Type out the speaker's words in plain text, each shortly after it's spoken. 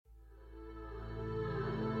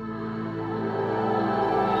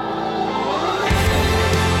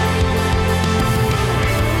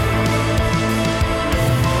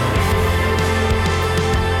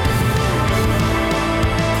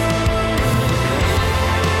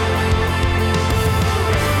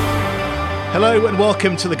Hello and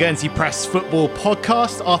welcome to the Guernsey Press Football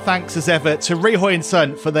Podcast. Our thanks as ever to Rehoy &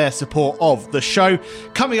 Son for their support of the show.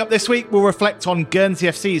 Coming up this week, we'll reflect on Guernsey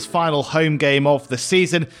FC's final home game of the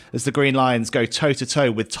season as the Green Lions go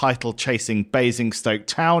toe-to-toe with title-chasing Basingstoke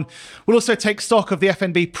Town. We'll also take stock of the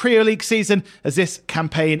FNB Premier League season as this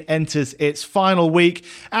campaign enters its final week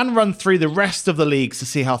and run through the rest of the leagues to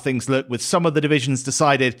see how things look with some of the divisions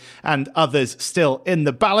decided and others still in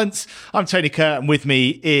the balance. I'm Tony Kerr and with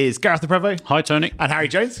me is Gareth the Prevo. Hi, Tony. And Harry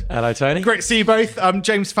Jones. Hello, Tony. Great to see you both.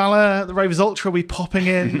 James Fowler, the Rovers Ultra, will be popping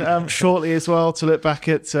in shortly as well to look back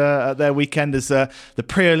at their weekend as the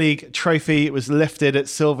Premier League trophy was lifted at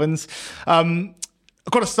Sylvans.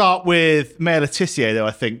 I've got to start with Maya Le Tissier, though,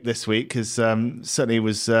 I think, this week, because certainly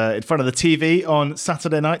was in front of the TV on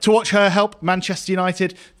Saturday night to watch her help Manchester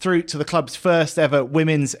United through to the club's first ever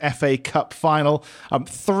Women's FA Cup final.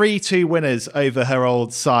 3-2 winners over her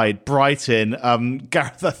old side, Brighton.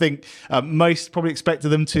 Gareth, I think most probably expected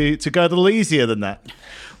them to go a little easier than that.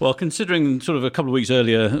 Well, considering sort of a couple of weeks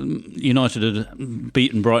earlier, United had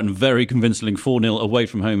beaten Brighton very convincingly 4-0 away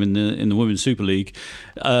from home in the Women's Super League.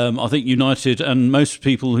 I think United and most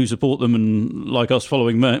people who support them and like us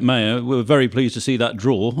following Maya were very pleased to see that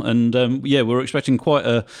draw. And we're expecting quite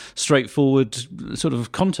a straightforward sort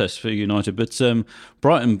of contest for United. But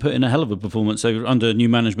Brighton put in a hell of a performance under new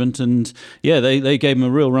management, and they gave them a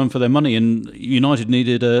real run for their money. And United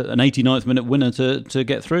needed an 89th minute winner to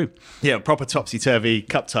get through. Yeah, proper topsy-turvy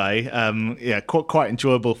cup tie. Quite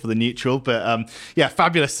enjoyable for the neutral, but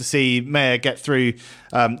fabulous to see Maya get through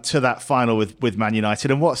to that final with Man United.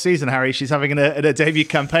 And what season, Harry, she's having in a debut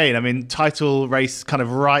campaign. I mean, title race kind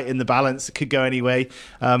of right in the balance, it could go any way,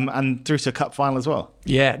 and through to a cup final as well.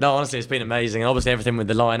 Yeah, no, honestly, it's been amazing, and obviously everything with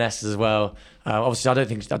the Lionesses as well. Obviously, I don't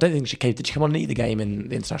think she came. Did she come on either game in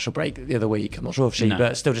the international break the other week? I'm not sure if she,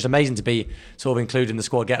 but still, just amazing to be sort of included in the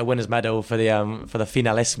squad, get a winner's medal for the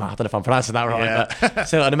finalissima. I don't know if I'm pronouncing that right, but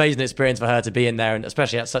still an amazing experience for her to be in there, and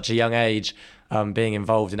especially at such a young age, being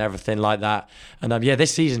involved in everything like that. And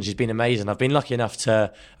this season she's been amazing. I've been lucky enough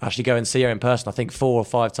to actually go and see her in person. I think 4 or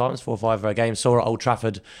 5 of her games. Saw her at Old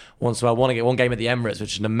Trafford once. I won one game at the Emirates,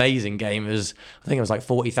 which is an amazing game. I think it was like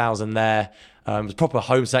 40,000 there. It was proper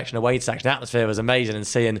home section, away section. The atmosphere was amazing, and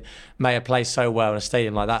seeing Maya play so well in a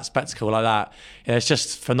stadium like that, spectacle like that, it's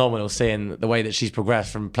just phenomenal seeing the way that she's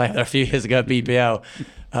progressed from playing there a few years ago at BBL.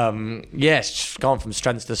 She's gone from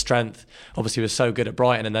strength to strength. Obviously, was so good at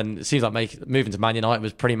Brighton, and then it seems like moving to Man United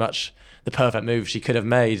was pretty much the perfect move she could have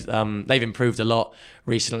made. They've improved a lot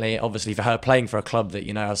recently, obviously, for her playing for a club that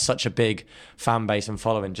has such a big fan base and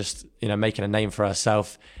following. Just making a name for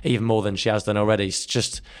herself even more than she has done already. It's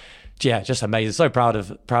just amazing. So proud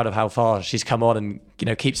of how far she's come on,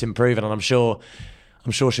 and keeps improving. And I'm sure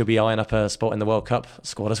she'll be eyeing up a spot in the World Cup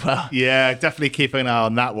squad as well. Yeah, definitely keeping an eye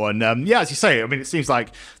on that one. As you say, I mean, it seems like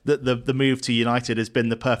the move to United has been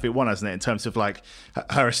the perfect one, hasn't it? In terms of like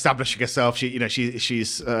her establishing herself,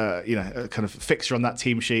 she's a kind of fixture on that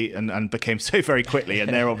team sheet and became so very quickly.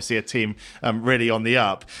 And they're obviously a team really on the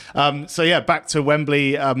up. Back to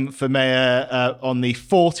Wembley for Maya on the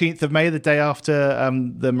 14th of May, the day after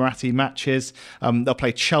the Marathi matches. They'll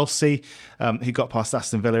play Chelsea, who got past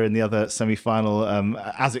Aston Villa in the other semi-final.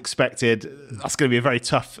 As expected, that's going to be a very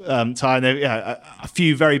tough time. A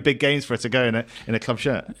few very big games for her to go in a club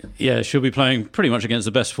shirt. Yeah, she'll be playing pretty much against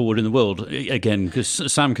the best forward in the world again, because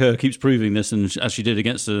Sam Kerr keeps proving this, and as she did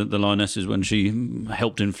against the Lionesses when she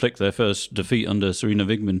helped inflict their first defeat under Serena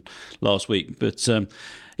Wigman last week. But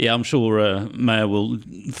I'm sure Maya will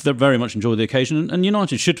very much enjoy the occasion, and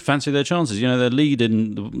United should fancy their chances. Their lead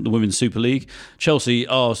in the Women's Super League. Chelsea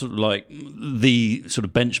are sort of like the sort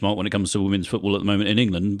of benchmark when it comes to women's football at the moment in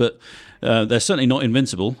England, but they're certainly not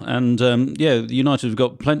invincible. And United have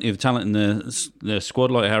got plenty of talent in their squad.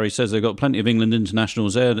 Like Harry says, they've got plenty of England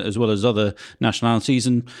internationals there, as well as other nationalities,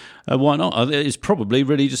 and why not? It's probably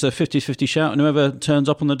really just a 50-50 shout, and whoever turns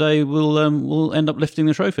up on the day will end up lifting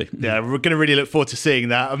the trophy. Yeah, we're going to really look forward to seeing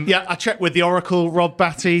that. I checked with the Oracle, Rob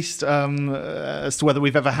Batiste, as to whether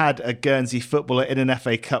we've ever had a Guernsey footballer in an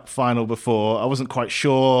FA Cup final before. I wasn't quite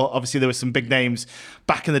sure. Obviously, there were some big names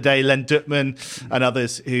back in the day, Len Dutman and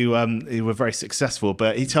others who were very successful.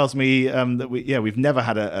 But he tells me that we've never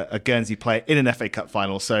had a Guernsey player in an FA Cup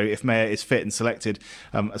final. So if Maya is fit and selected,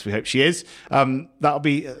 as we hope she is, that'll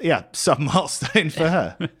be some milestone for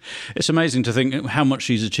her. It's amazing to think how much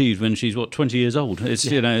she's achieved when she's 20 years old. It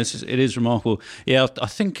is remarkable. Yeah, I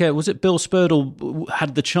think was it Bill Spurdle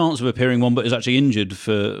had the chance of appearing one, but was actually injured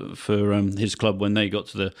for his club when they got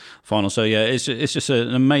to the final. So it's just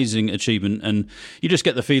an amazing achievement, and you just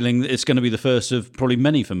get the feeling that it's going to be the first of probably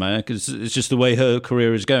many for Maya, because It's just the way her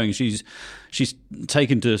career is going. She's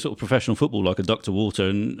taken to sort of professional football like a duck to water,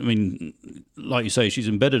 and I mean, like you say, she's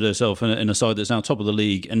embedded herself in a side that's now top of the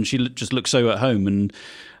league, and she just looks so at home,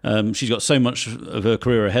 and she's got so much of her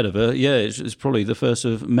career ahead of her. Yeah, it's probably the first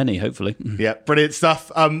of many, hopefully. Yeah, brilliant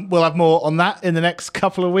stuff. We'll have more on that in the next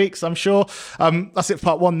couple of weeks, I'm sure. That's it for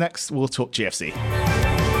part one. Next, we'll talk GFC.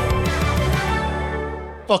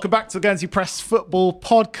 Welcome back to the Guernsey Press Football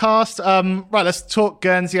Podcast. Right, let's talk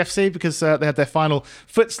Guernsey FC because they had their final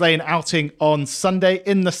Footslaying outing on Sunday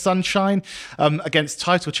in the sunshine against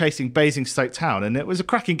title-chasing Basingstoke Town, and it was a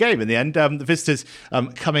cracking game in the end. The visitors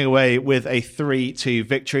coming away with a 3-2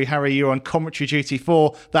 victory. Harry, you're on commentary duty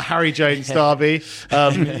for the Harry Jones derby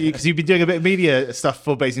because you've been doing a bit of media stuff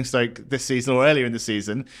for Basingstoke this season or earlier in the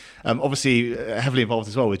season. Obviously, heavily involved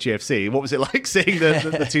as well with GFC. What was it like seeing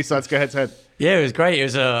the two sides go head-to-head? Yeah, it was great.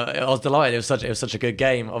 I was delighted. It was such a good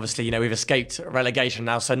game. Obviously, we've escaped relegation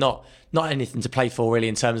now, so not anything to play for really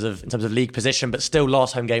in terms of league position, but still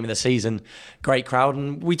last home game of the season. Great crowd,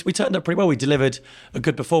 and we turned up pretty well. We delivered a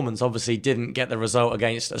good performance. Obviously, didn't get the result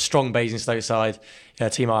against a strong Basingstoke side,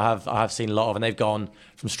 a team I have seen a lot of, and they've gone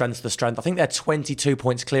from strength to strength. I think they're 22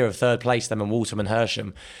 points clear of third place, them and Waltham and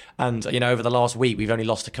Hersham. And over the last week, we've only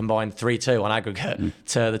lost a combined 3-2 on aggregate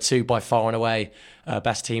to the two by far and away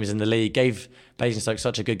best teams in the league. Gave Basingstoke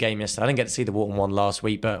such a good game yesterday. I didn't get to see the Walton one last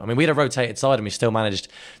week, but I mean, we had a rotated side and we still managed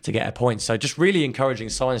to get a point. So just really encouraging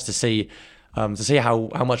signs to see how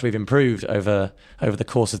much we've improved over the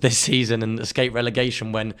course of this season and escape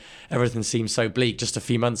relegation when everything seemed so bleak just a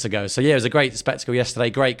few months ago. So yeah, it was a great spectacle yesterday,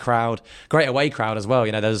 great crowd, great away crowd as well.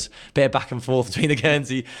 There was a bit of back and forth between the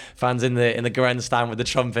Guernsey fans in the grandstand with the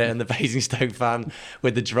trumpet and the Basingstoke fan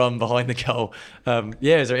with the drum behind the goal.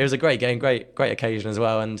 It was a great game, great occasion as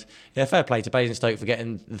well. And yeah, fair play to Basingstoke for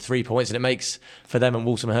getting the 3 points, and it makes for them and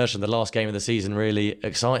Waltham and Hersham the last game of the season really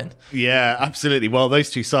exciting. Yeah, absolutely. Well, those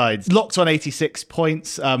two sides locked on 86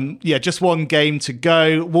 points. Just one game to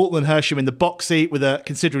go. Walton and Hersham in the box seat with a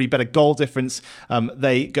considerably better goal difference.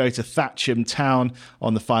 They go to Thatcham Town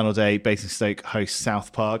on the final day. Basingstoke hosts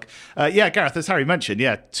South Park. Gareth, as Harry mentioned,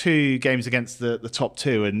 2 games against the top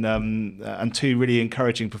two and 2 really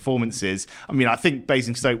encouraging performances. I mean, I think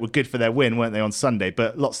Basingstoke were good for their win, weren't they, on Sunday?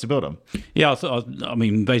 But lots to build on. Yeah, I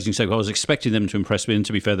mean, Basingstoke, I was expecting them to impress me, and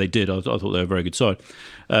to be fair, they did. I thought they were a very good side.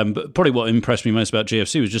 But probably what impressed me most about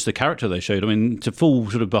GFC was just the character they showed. I mean, to fall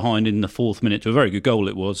sort of behind in the 4th minute to a very good goal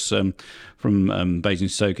it was from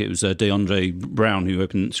Basingstoke. It was DeAndre Brown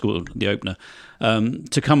who scored the opener.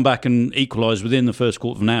 To come back and equalise within the first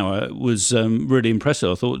quarter of an hour was really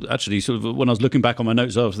impressive. I thought, actually, sort of when I was looking back on my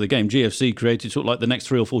notes after the game, GFC created sort of like the next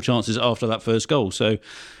 3 or 4 chances after that first goal. So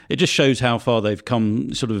it just shows how far they've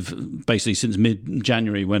come sort of basically since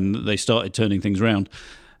mid-January when they started turning things around.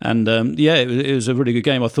 And it was a really good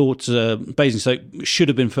game. I thought Basingstoke should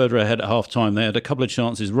have been further ahead at half-time. They had a couple of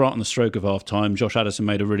chances right on the stroke of half-time. Josh Addison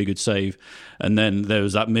made a really good save. And then there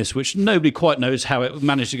was that miss, which nobody quite knows how it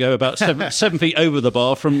managed to go about 7 feet over the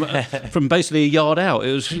bar from basically a yard out.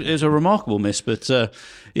 It was a remarkable miss. But,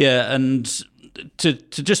 and to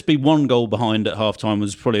just be 1 goal behind at half-time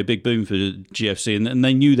was probably a big boom for GFC, and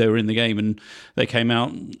they knew they were in the game, and they came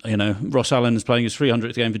out. Ross Allen is playing his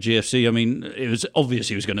 300th game for GFC. I mean, it was obvious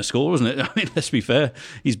he was going to score, wasn't it? I mean, let's be fair,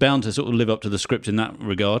 he's bound to sort of live up to the script in that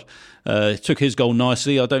regard. He took his goal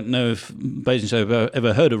nicely. I don't know if Basingstoke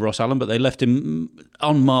ever heard of Ross Allen, but they left him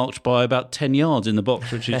unmarked by about 10 yards in the box,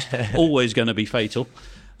 which is always going to be fatal.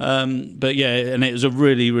 And it was a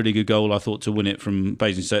really, really good goal, I thought, to win it from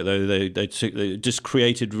Basingstoke, though. They just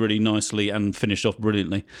created really nicely and finished off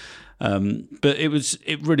brilliantly. But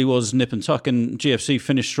it really was nip and tuck, and GFC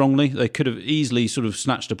finished strongly. They could have easily sort of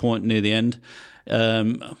snatched a point near the end.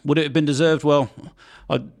 Would it have been deserved? Well,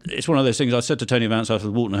 it's one of those things. I said to Tony Vance after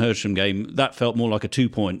the Walton Hersham game, that felt more like a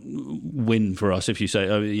 2-point win for us. If you say,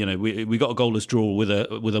 we got a goalless draw with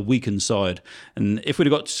a weakened side, and if we'd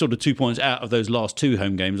have got sort of 2 points out of those last 2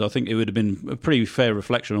 home games, I think it would have been a pretty fair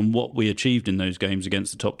reflection on what we achieved in those games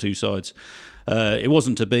against the top 2 sides. It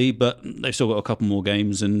wasn't to be, but they've still got a couple more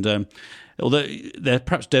games, and although they're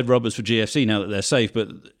perhaps dead rubbers for GFC now that they're safe, but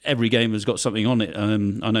every game has got something on it.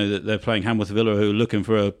 I know that they're playing Hamworth Villa, who are looking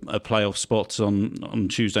for a playoff spot on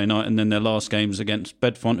Tuesday night, and then their last game's against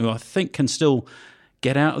Bedfont, who I think can still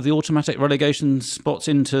get out of the automatic relegation spots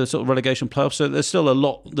into sort of relegation playoffs. So there's still a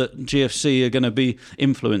lot that GFC are going to be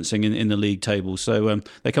influencing in the league table. So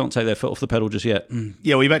they can't take their foot off the pedal just yet.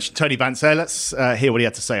 Yeah, well, you mentioned Tony Vance there. Let's hear what he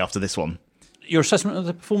had to say after this one. Your assessment of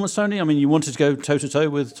the performance, Tony? I mean, you wanted to go toe-to-toe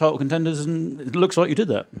with title contenders, and it looks like you did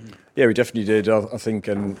that. Yeah, we definitely did, I think,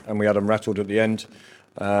 and we had them rattled at the end.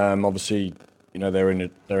 Obviously, they're in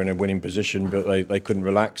a winning position, but they couldn't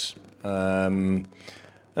relax. And,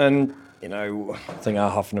 you know, I think our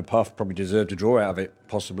Huff and a Puff probably deserved a draw out of it,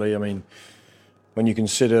 possibly. I mean, when you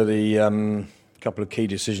consider the couple of key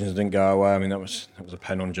decisions that didn't go away, I mean, that was a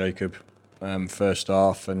pen on Jacob first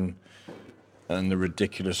half, and the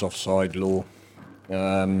ridiculous offside law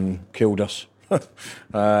killed us.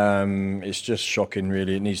 It's just shocking,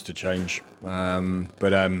 really. It needs to change.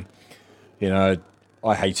 But you know,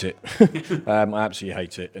 I hate it. I absolutely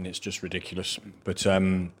hate it, and it's just ridiculous. But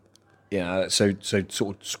you know, so sort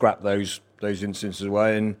of scrap those instances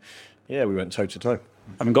away, and yeah, we went toe to toe.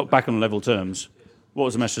 Having got back on level terms, what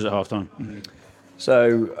was the message at half time?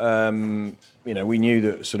 So you know, we knew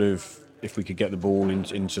that sort of if we could get the ball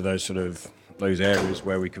into those sort of those areas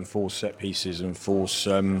where we can force set pieces and force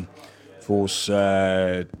you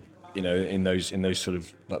know, in those sort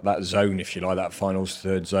of that zone, if you like, that finals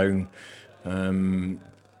third zone, with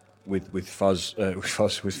Faz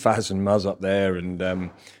and Muzz up there,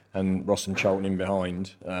 and Ross and Charlton in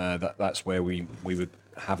behind. That's where we were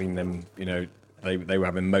having them. You know, they were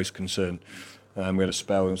having most concern. We had a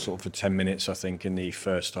spell sort of for 10 minutes, I think, in the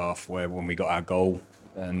first half when we got our goal,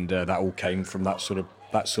 and that all came from that sort of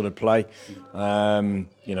play. You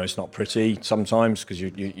know, it's not pretty sometimes because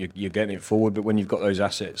you're getting it forward, but when you've got those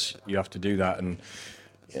assets, you have to do that. And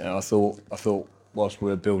you know, I thought whilst we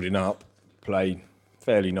were building up, play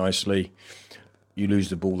fairly nicely. You lose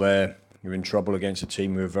the ball there, you're in trouble against a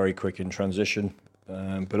team who are very quick in transition,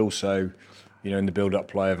 but also, you know, in the build-up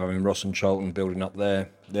play of having Ross and Charlton building up there,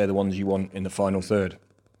 they're the ones you want in the final third.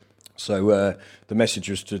 So the message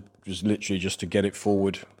was literally just to get it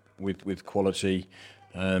forward with quality.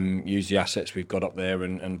 Use the assets we've got up there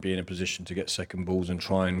and be in a position to get second balls and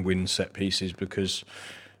try and win set pieces, because,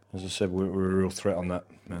 as I said, we're a real threat on that.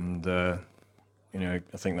 And, you know,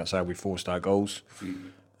 I think that's how we forced our goals.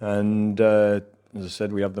 And, as I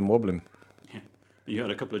said, we have them wobbling. Yeah. You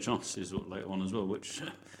had a couple of chances later on as well, which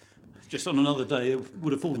just on another day it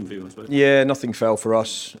would have fallen for you, I suppose. Yeah, nothing fell for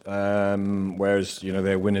us, whereas, you know,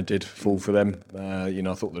 their winner did fall for them. You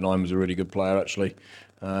know, I thought the 9 was a really good player, actually.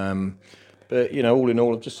 But, you know, all in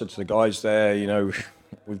all, I've just said to the guys there, you know,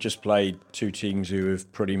 we've just played two teams who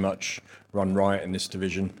have pretty much run riot in this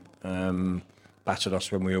division, battered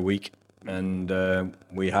us when we were weak, and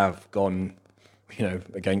we have gone, you know,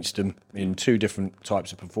 against them in two different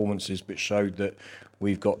types of performances, which showed that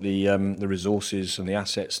we've got the resources and the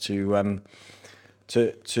assets to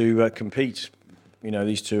compete. You know,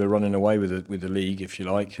 these two are running away with the league, if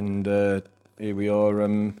you like, and here we are,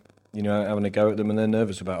 you know, having a go at them, and they're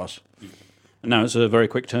nervous about us. And now it's a very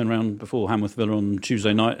quick turnaround before Hamworth Villa on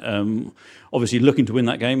Tuesday night. Obviously looking to win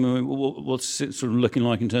that game. What's it sort of looking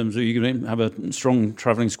like in terms of, are you going to have a strong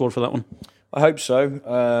travelling squad for that one? I hope so.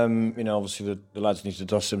 You know, obviously the lads need to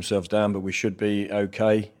dust themselves down, but we should be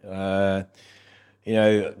okay. You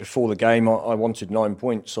know, before the game, I wanted 9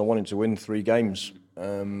 points. I wanted to win 3 games.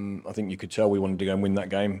 I think you could tell we wanted to go and win that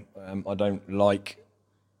game. I don't like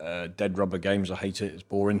dead rubber games. I hate it. It's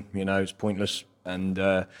boring. You know, it's pointless. And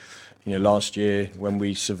you know, last year when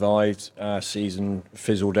we survived, our season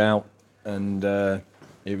fizzled out, and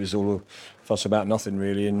it was all fuss about nothing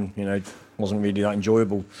really, and you know, it wasn't really that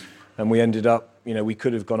enjoyable. And we ended up, you know, we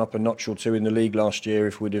could have gone up a notch or two in the league last year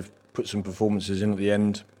if we'd have put some performances in at the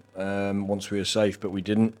end once we were safe, but we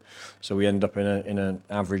didn't. So we ended up in an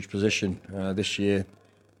average position this year.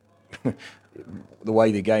 The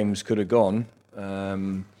way the games could have gone.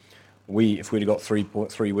 If we'd have got 3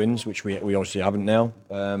 wins, which we obviously haven't now,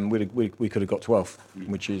 we could have got 12,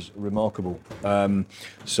 which is remarkable.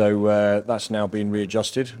 So that's now been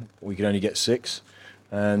readjusted. We can only get 6,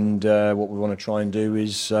 and what we want to try and do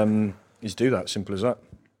is do that. Simple as that.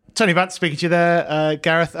 Tony Vance speaking to you there,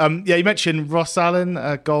 Gareth. Yeah, you mentioned Ross Allen,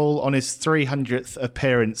 a goal on his 300th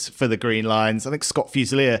appearance for the Green Lions. I think Scott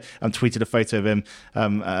Fusilier tweeted a photo of him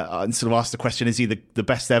and sort of asked the question, is he the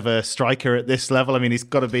best ever striker at this level? I mean, he's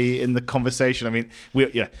got to be in the conversation. I mean,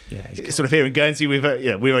 sort of here in Guernsey, we've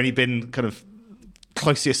only been kind of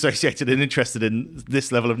closely associated and interested in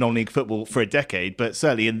this level of non-league football for a decade, but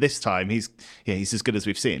certainly in this time, he's as good as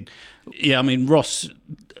we've seen. Yeah, I mean, Ross,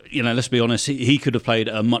 you know, let's be honest, he could have played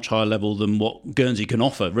at a much higher level than what Guernsey can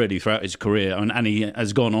offer, really, throughout his career. And he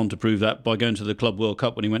has gone on to prove that by going to the Club World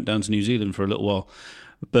Cup when he went down to New Zealand for a little while.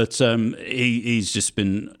 But he's just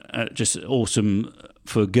been just awesome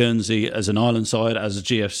for Guernsey as an island side, as a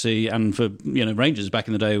GFC, and for, you know, Rangers back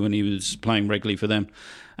in the day when he was playing regularly for them.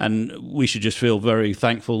 And we should just feel very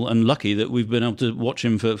thankful and lucky that we've been able to watch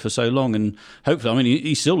him for so long. And hopefully, I mean,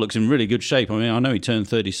 he still looks in really good shape. I mean, I know he turned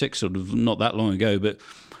 36 sort of not that long ago, but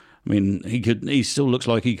I mean, he still looks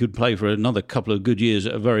like he could play for another couple of good years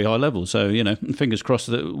at a very high level. So, fingers crossed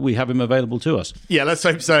that we have him available to us. Yeah, let's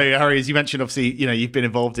hope so, Harry. As you mentioned, obviously, you've been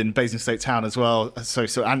involved in Basingstoke Town as well. So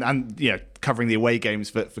and covering the away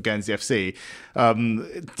games for Guernsey FC.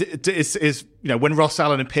 When Ross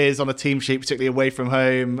Allen appears on a team sheet, particularly away from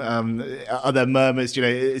home, are there murmurs?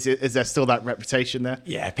 Is there still that reputation there?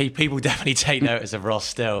 Yeah, people definitely take notice of Ross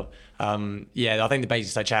still. I think the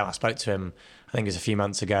Basingstoke chairman, I spoke to him, I think it was a few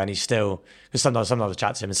months ago, and he's still, because sometimes I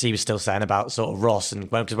chat to him and he was still saying about sort of Ross, and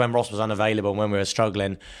because when Ross was unavailable and when we were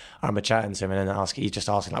struggling, I remember chatting to him and then he's just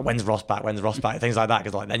asking like, when's Ross back, things like that,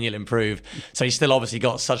 because then you'll improve. So he's still obviously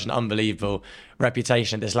got such an unbelievable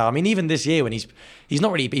reputation at this level. I mean, even this year when he's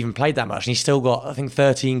not really even played that much, and he's still got, I think,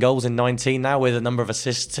 13 goals in 19 now, with a number of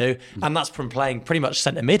assists too, and that's from playing pretty much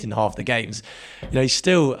centre mid in half the games. He's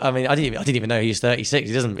still, I mean, I didn't even know he was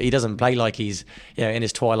 36. He doesn't play like he's in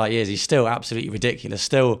his twilight years. He's still absolutely ridiculous,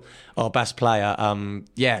 still our best player. In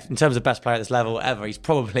terms of best player at this level ever, he's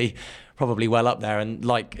probably well up there. And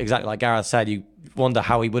exactly like Gareth said, you wonder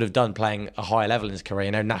how he would have done playing a higher level in his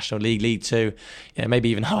career, National League, League Two, maybe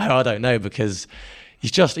even higher, I don't know, because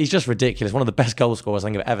he's just ridiculous. One of the best goal scorers I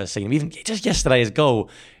think I've ever seen. Even just yesterday, his goal,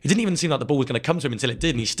 it didn't even seem like the ball was going to come to him until it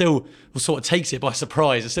did, and he still sort of takes it by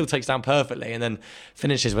surprise. It still takes down perfectly, and then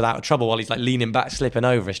finishes without trouble while he's like leaning back, slipping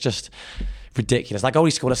over. It's just ridiculous. That goal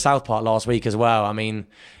he scored at South Park last week as well. I mean,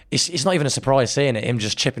 it's not even a surprise seeing it, him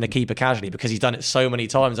just chipping a keeper casually, because he's done it so many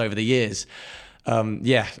times over the years.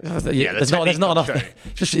 There's not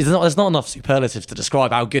enough superlatives to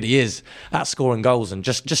describe how good he is at scoring goals, and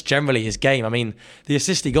just generally his game. I mean, the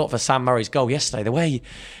assist he got for Sam Murray's goal yesterday, the way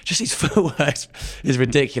his footwork is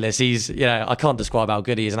ridiculous. I can't describe how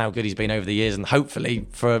good he is and how good he's been over the years, and hopefully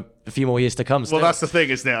for a few more years to come still. Well, that's the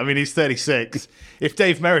thing, isn't it? I mean, he's 36. If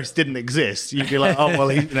Dave Merris didn't exist, you'd be like, oh, well,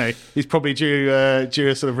 he's probably due a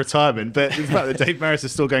sort of retirement. But the fact that Dave Merris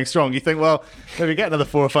is still going strong, you think, well, maybe get another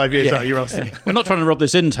 4 or 5 years out of your Ross. We're not trying to rub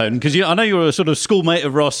this in, Tone, because I know you're a sort of schoolmate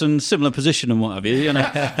of Ross and similar position and what have you.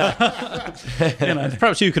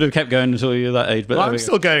 Perhaps you could have kept going until you're that age. But I'm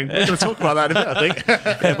still going. We're going to talk about that in a bit,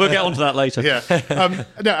 I think. We'll get onto that later. Yeah.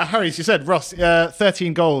 Harry, as you said, Ross,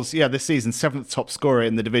 13 goals, this season, 7th top scorer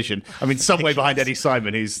in the division. I mean, some way behind Eddie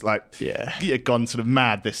Simon, who's gone sort of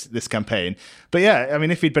mad this campaign. But I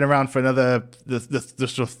mean, if he'd been around for another the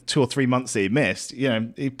sort of 2 or 3 months that he missed,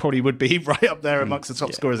 he probably would be right up there amongst the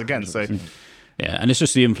top scorers again. So. Yeah, and it's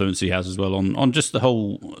just the influence he has as well on just the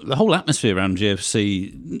whole atmosphere around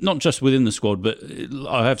GFC, not just within the squad, but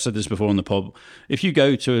I have said this before on the pod. If you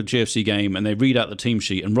go to a GFC game and they read out the team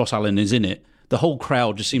sheet and Ross Allen is in it, the whole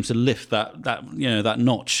crowd just seems to lift that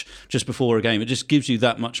notch just before a game. It just gives you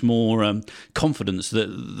that much more confidence that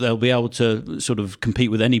they'll be able to sort of compete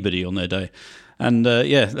with anybody on their day. And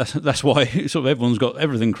that's why sort of everyone's got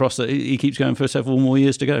everything crossed that he keeps going for several more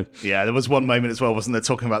years to go. Yeah, there was one moment as well, wasn't there,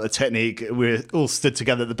 talking about the technique. We all stood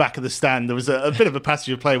together at the back of the stand. There was a bit of a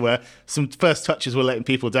passage of play where some first touches were letting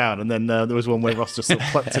people down, and then there was one where Ross just sort of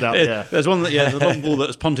plucked it out. Yeah. There's one the long ball that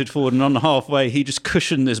was punted forward, and on the halfway he just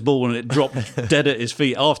cushioned this ball and it dropped dead at his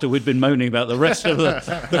feet after we'd been moaning about the rest of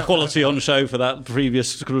the quality on show for that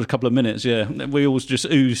previous couple of minutes. Yeah, we all just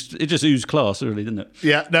oozed class, really, didn't it?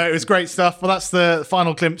 Yeah, no, it was great stuff. Well, that's the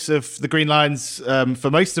final glimpse of the Green Lions for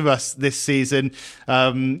most of us this season.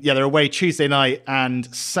 They're away Tuesday night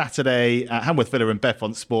and Saturday at Hamworth Villa and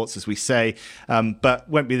Bedfont Sports, as we say, but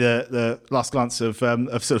won't be the last glance of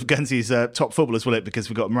sort of Guernsey's top footballers, will it? Because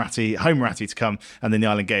we've got home Moratti to come, and then the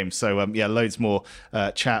Island Games. So loads more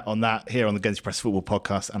chat on that here on the Guernsey Press Football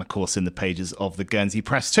Podcast, and of course in the pages of the Guernsey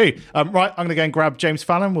Press too. Right, I'm going to go and grab James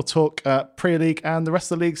Fallon. We'll talk Premier League and the rest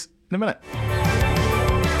of the leagues in a minute.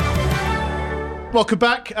 Welcome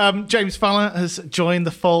back. James Fallon has joined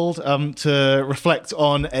the fold to reflect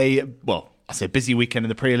on a busy weekend in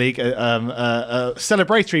the Premier League, a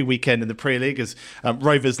celebratory weekend in the Premier League as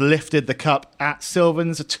Rovers lifted the cup at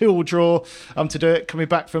Sylvans, a 2-2 draw to do it, coming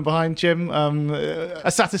back from behind, Jim.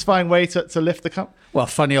 A satisfying way to lift the cup? Well,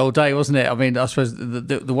 funny old day, wasn't it? I mean, I suppose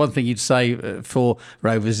the one thing you'd say for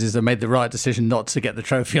Rovers is they made the right decision not to get the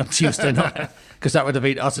trophy on Tuesday night, because that would have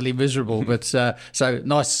been utterly miserable. But so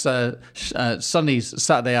nice sunny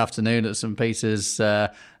Saturday afternoon at St Peter's.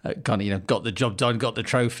 Got the job done, got the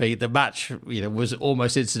trophy. The match, was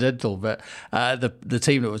almost incidental, but the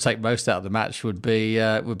team that would take most out of the match would be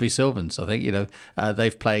Sylvans. I think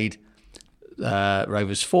they've played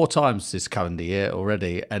Rovers 4 times this calendar year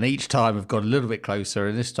already, and each time have got a little bit closer.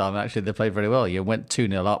 And this time, actually, they played very well. Went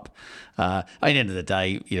 2-0 up. At the end of the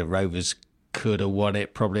day, Rovers could have won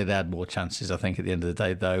it. Probably they had more chances. I think at the end of the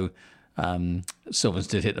day, though, Sylvans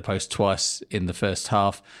did hit the post twice in the first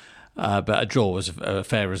half. but a draw was a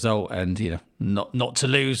fair result, and not to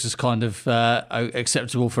lose is kind of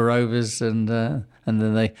acceptable for Rovers, and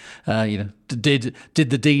then they did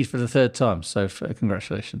the deed for the third time. So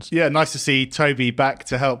congratulations. Yeah, nice to see Toby back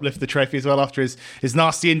to help lift the trophy as well after his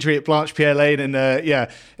nasty injury at Blanche-Pierre Lane, and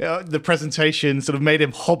the presentation sort of made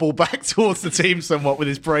him hobble back towards the team somewhat with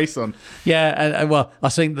his brace on. Yeah, and well, I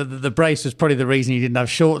think the brace was probably the reason he didn't have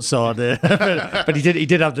shorts on, but he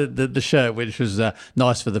did have the shirt, which was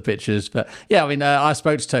nice for the pictures. But yeah, I mean, I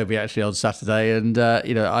spoke to Toby actually on Saturday, and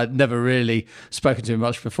I'd never really spoken to him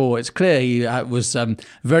much before. It's clear he was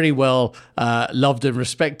very well loved and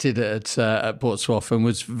respected at Portsmouth, and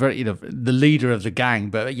was very the leader of the gang,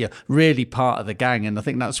 but really part of the gang. And I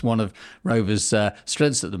think that's one of Rovers'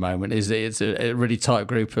 strengths at the moment, is that it's a really tight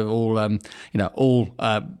group of all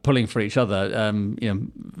pulling for each other,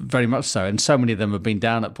 very much so. And so many of them have been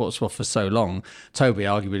down at Portsmouth for so long. Toby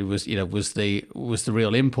arguably was the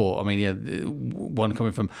real import. I mean, one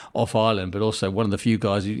coming from off Ireland, but also one of the few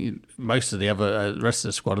guys. Most of the other rest of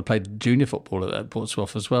the squad have played junior football at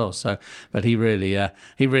Portsmouth as well. So, but he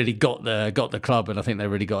really got the club, and I think they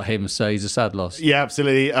really got him. So he's a sad loss. Yeah,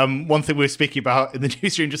 absolutely. One thing we were speaking about in the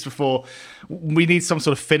newsroom just before, we need some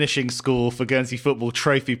sort of finishing school for Guernsey football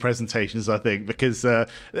trophy presentations, I think, because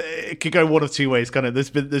it could go one of two ways. Kind of, there's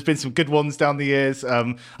been some good ones down the years.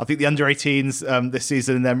 I think the under-18s this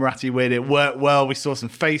season and their Marathi win, it worked well. We saw some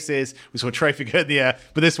faces, we saw a trophy go in the air,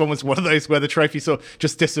 but this one was one of those where the trophy sort of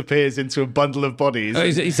just disappears into a bundle of bodies.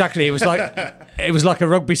 Exactly, it was like a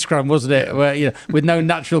rugby scrum, wasn't it? Where with no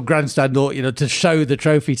natural grandstand or to show the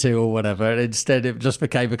trophy to or whatever. And instead, it just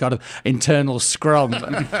became a kind of internal scrum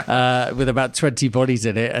with about 20 bodies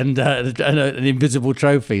in it and an invisible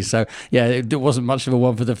trophy. So yeah, it wasn't much of a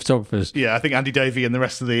one for the photographers. Yeah, I think Andy Dovey and the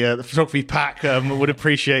rest of the photography pack would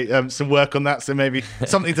appreciate some work on that. So maybe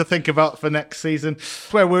something to think about for next season.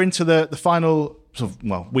 Where we're into the final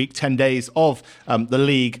week, 10 days of the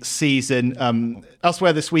league season.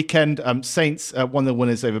 Elsewhere this weekend, Saints won the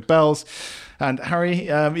winners over Bells. And Harry,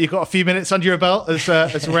 you've got a few minutes under your belt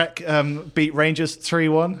as Rec beat Rangers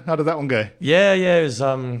 3-1. How did that one go? Yeah, it was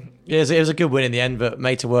a good win in the end, but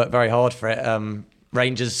made to work very hard for it.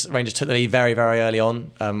 Rangers took the lead very, very early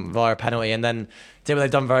on via a penalty, and then did what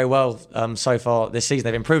they've done very well so far this season.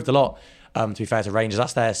 They've improved a lot. To be fair to Rangers,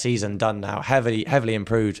 that's their season done now. Heavily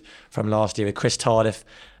improved from last year with Chris Tardif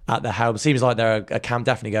at the helm. Seems like they're a camp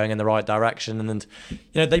definitely going in the right direction, and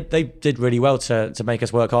they did really well to make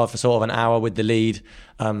us work hard for sort of an hour with the lead.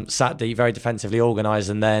 Sat deep, very defensively organised,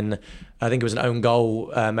 and then I think it was an own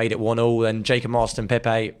goal made it 1-1. And Jacob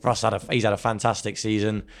Marston-Pipe for us he's had a fantastic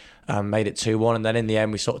season. Made it 2-1, and then in the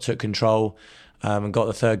end we sort of took control and got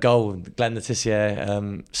the third goal. Glenn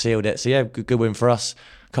Letitia sealed it. So yeah, good win for us.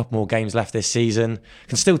 A couple more games left this season.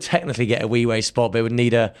 Can still technically get a wee-way spot, but it would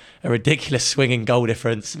need a ridiculous swinging goal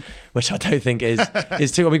difference, which I don't think is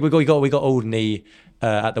too. I mean, we got Alderney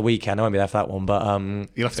at the weekend. I won't be there for that one, but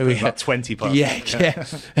you'll have to put about 20 past.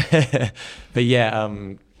 Yeah. But yeah,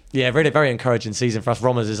 really very encouraging season for us.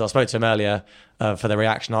 Romers, I spoke to him earlier for the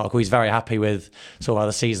reaction article. He's very happy with sort of how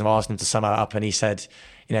the season. I asked him to sum it up, and he said,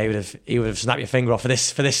 he would have snapped your finger off for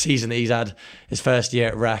this season that he's had, his first year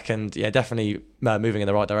at Rec, and yeah, definitely moving in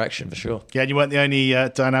the right direction for sure. Yeah, and you weren't the only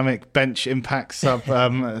dynamic bench impact sub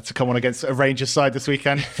to come on against a Rangers side this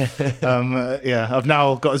weekend. I've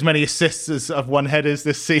now got as many assists as I've won headers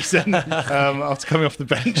this season after coming off the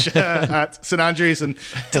bench at St Andrews and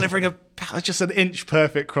delivering just an inch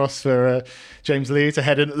perfect cross for James Lee to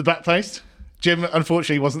head in at the back post. Jim,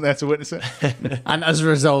 unfortunately, wasn't there to witness it. And as a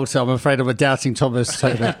result, I'm afraid I'm a doubting Thomas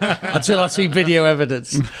until I see video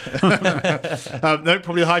evidence. No,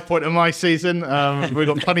 probably the high point of my season. We've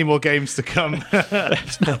got plenty more games to come.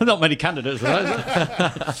 Not many candidates,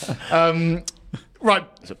 right? Right,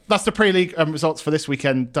 that's the pre-league results for this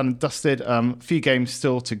weekend done and dusted. A few games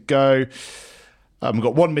still to go. We've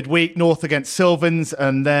got one midweek, North against Sylvans,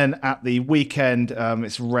 and then at the weekend,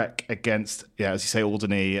 it's Rec against, as you say,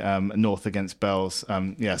 Alderney, North against Bells.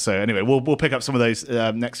 So anyway, we'll pick up some of those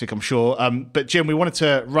next week, I'm sure. But Jim, we wanted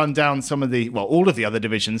to run down all of the other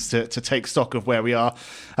divisions to take stock of where we are,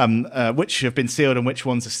 which have been sealed and which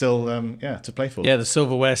ones are still to play for. Yeah, the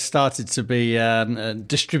silverware started to be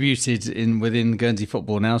distributed within Guernsey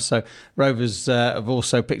football now. So Rovers have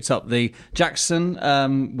also picked up the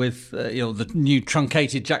Jackson with the new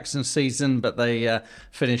truncated Jackson season, but they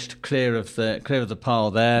finished clear of the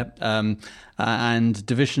pile there. And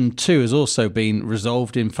Division 2 has also been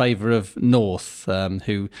resolved in favour of North,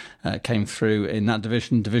 who came through in that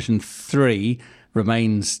division. Division 3,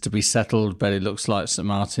 remains to be settled, but it looks like St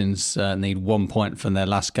Martin's need 1 point from their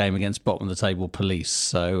last game against bottom of the table Police.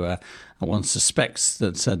 So one suspects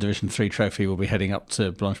that Division 3 trophy will be heading up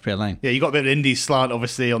to Blanche-Pierre Lane. Yeah, you got a bit of an Indy slant,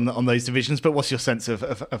 obviously, on those divisions, but what's your sense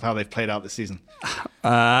of how they've played out this season?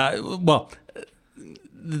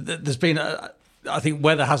 There's been I think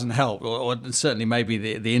weather hasn't helped, or certainly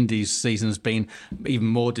maybe the Indies season has been even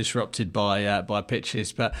more disrupted by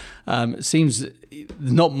pitches. But it seems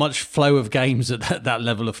not much flow of games at that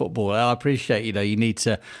level of football. I appreciate you need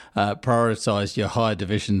to prioritise your higher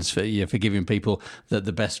divisions for giving people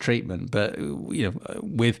the best treatment. But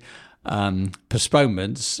with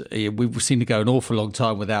postponements, we seem to go an awful long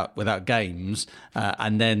time without games,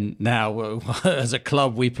 and then now as a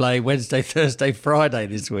club we play Wednesday, Thursday, Friday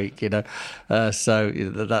this week. So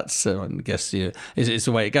that's I guess it's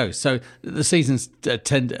the way it goes. So the seasons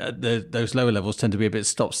those lower levels tend to be a bit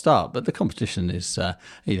stop-start, but the competition is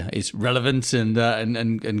is relevant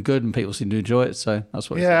and good, and people seem to enjoy it. So that's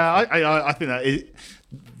what. Yeah, I think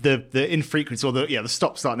that the infrequency or the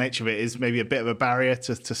stop-start nature of it is maybe a bit of a barrier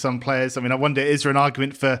to some players. I mean, I wonder, is there an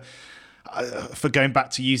argument for going back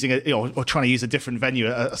to using or trying to use a different venue,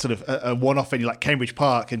 a sort of a one-off venue like Cambridge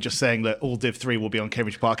Park, and just saying that all Div 3 will be on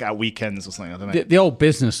Cambridge Park at weekends or something? I don't know. The old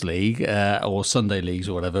business league or Sunday leagues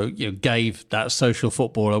or whatever, gave that social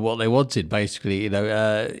footballer what they wanted. Basically,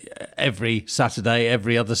 every Saturday,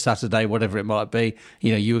 every other Saturday, whatever it might be,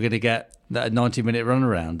 you were going to get that 90-minute run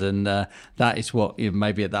around, and that is what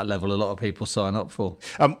maybe at that level a lot of people sign up for.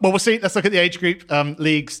 Well, we'll see. Let's look at the age group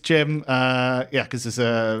leagues, Jim. Because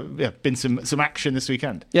there's been some action this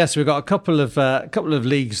weekend. Yes, we've got a couple of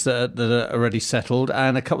leagues that are already settled,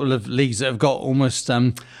 and a couple of leagues that have got almost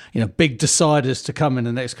big deciders to come in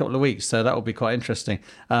the next couple of weeks. So that will be quite interesting.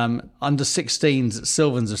 Under 16s,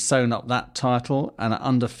 Sylvans have sewn up that title, and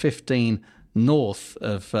under 15. North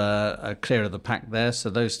of clear of the pack there, so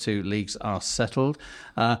those two leagues are settled.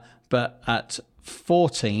 But at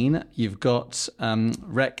 14, you've got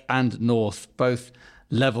Rec and North both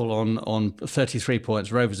level on 33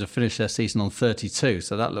 points. Rovers have finished their season on 32,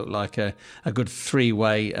 so that looked like a good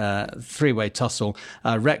three-way tussle.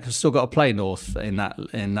 Rec has still got to play North in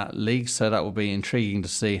that league, so that will be intriguing to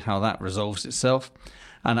see how that resolves itself.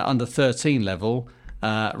 And at under 13 level,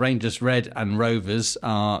 Rangers Red and Rovers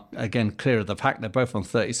are again clear of the pack. They're both on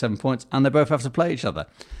 37 points, and they both have to play each other.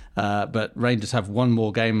 But Rangers have one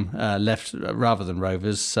more game left rather than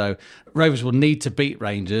Rovers, so Rovers will need to beat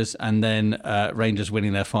Rangers, and then Rangers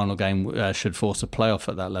winning their final game should force a playoff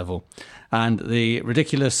at that level. And the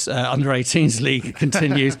ridiculous under 18s league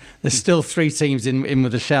continues. There's still 3 teams in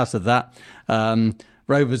with a shout of that.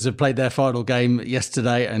 Rovers have played their final game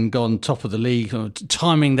yesterday and gone top of the league,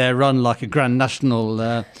 timing their run like a Grand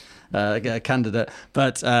National candidate.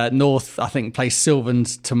 But North, I think, plays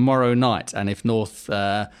Sylvans tomorrow night, and if North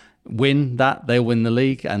win that, they'll win the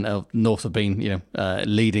league. And North have been,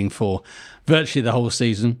 leading for virtually the whole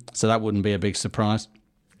season, so that wouldn't be a big surprise.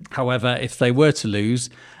 However, if they were to lose,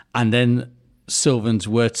 and then Sylvans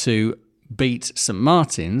were to beat St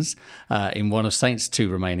Martin's in one of Saints' 2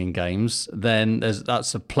 remaining games, then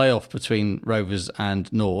that's a playoff between Rovers and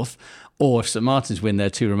North. Or if St Martin's win their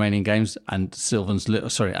 2 remaining games and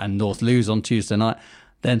and North lose on Tuesday night,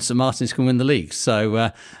 then St Martin's can win the league.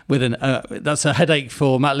 So that's a headache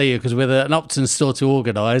for Matt Lear, because with an Upton store to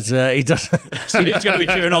organise, he does. So he's going to be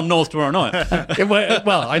cheering on North tomorrow night.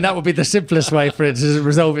 Well, and that would be the simplest way for it to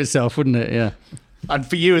resolve itself, wouldn't it? Yeah. And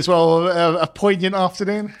for you as well, a poignant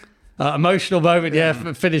afternoon. Emotional moment,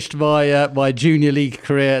 finished my junior league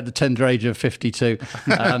career at the tender age of 52.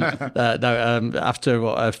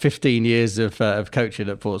 After 15 years of coaching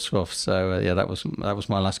at Portsmouth. So that was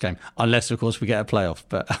my last game. Unless, of course, we get a playoff,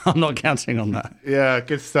 but I'm not counting on that. Yeah,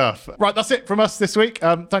 good stuff. Right, that's it from us this week.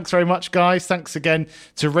 Thanks very much, guys. Thanks again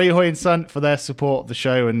to Rehoy and Son for their support of the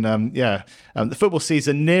show. And the football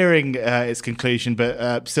season nearing its conclusion,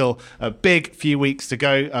 but still a big few weeks to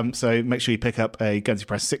go. So make sure you pick up a Guernsey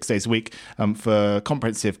Press 6 days a week for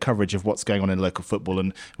comprehensive coverage of what's going on in local football,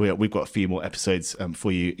 and we've got a few more episodes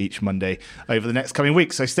for you each Monday over the next coming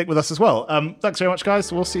weeks, so stick with us as well. Thanks very much,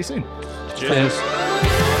 guys. We'll see you soon. Cheers.